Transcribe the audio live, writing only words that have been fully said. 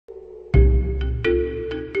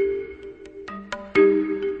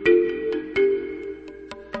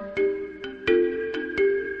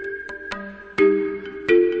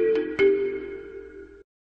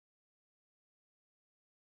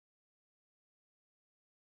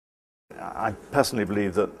I personally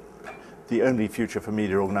believe that the only future for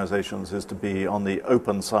media organisations is to be on the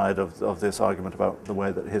open side of this argument about the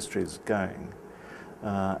way that history is going.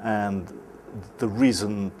 And the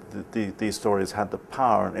reason that these stories had the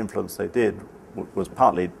power and influence they did was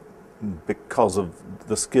partly because of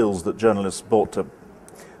the skills that journalists brought to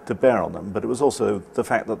bear on them, but it was also the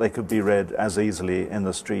fact that they could be read as easily in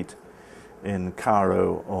the street in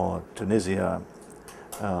Cairo or Tunisia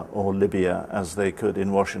or Libya as they could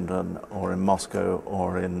in Washington or in Moscow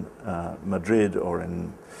or in Madrid or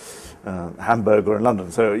in Hamburg or in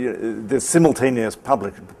London. So the simultaneous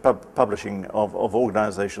publishing of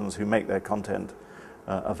organizations who make their content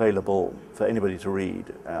available for anybody to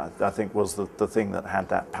read, I think was the thing that had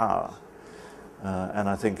that power. And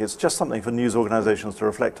I think it's just something for news organizations to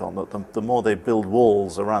reflect on, that the more they build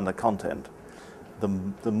walls around the content,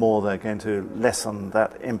 the more they're going to lessen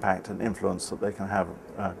that impact and influence that they can have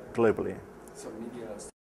globally. So media.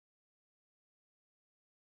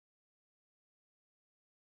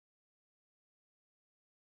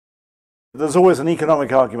 There's always an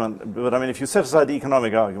economic argument, but I mean, if you set aside the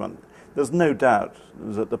economic argument, there's no doubt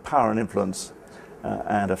that the power and influence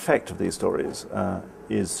and effect of these stories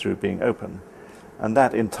is through being open. And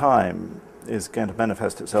that, in time, is going to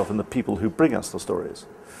manifest itself in the people who bring us the stories.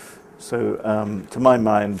 So, to my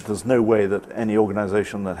mind, there's no way that any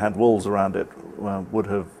organization that had walls around it would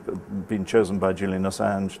have been chosen by Julian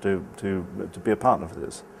Assange to be a partner for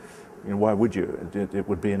this. You know, why would you? It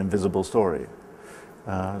would be an invisible story.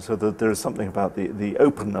 So there is something about the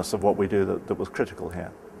openness of what we do that was critical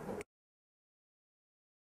here.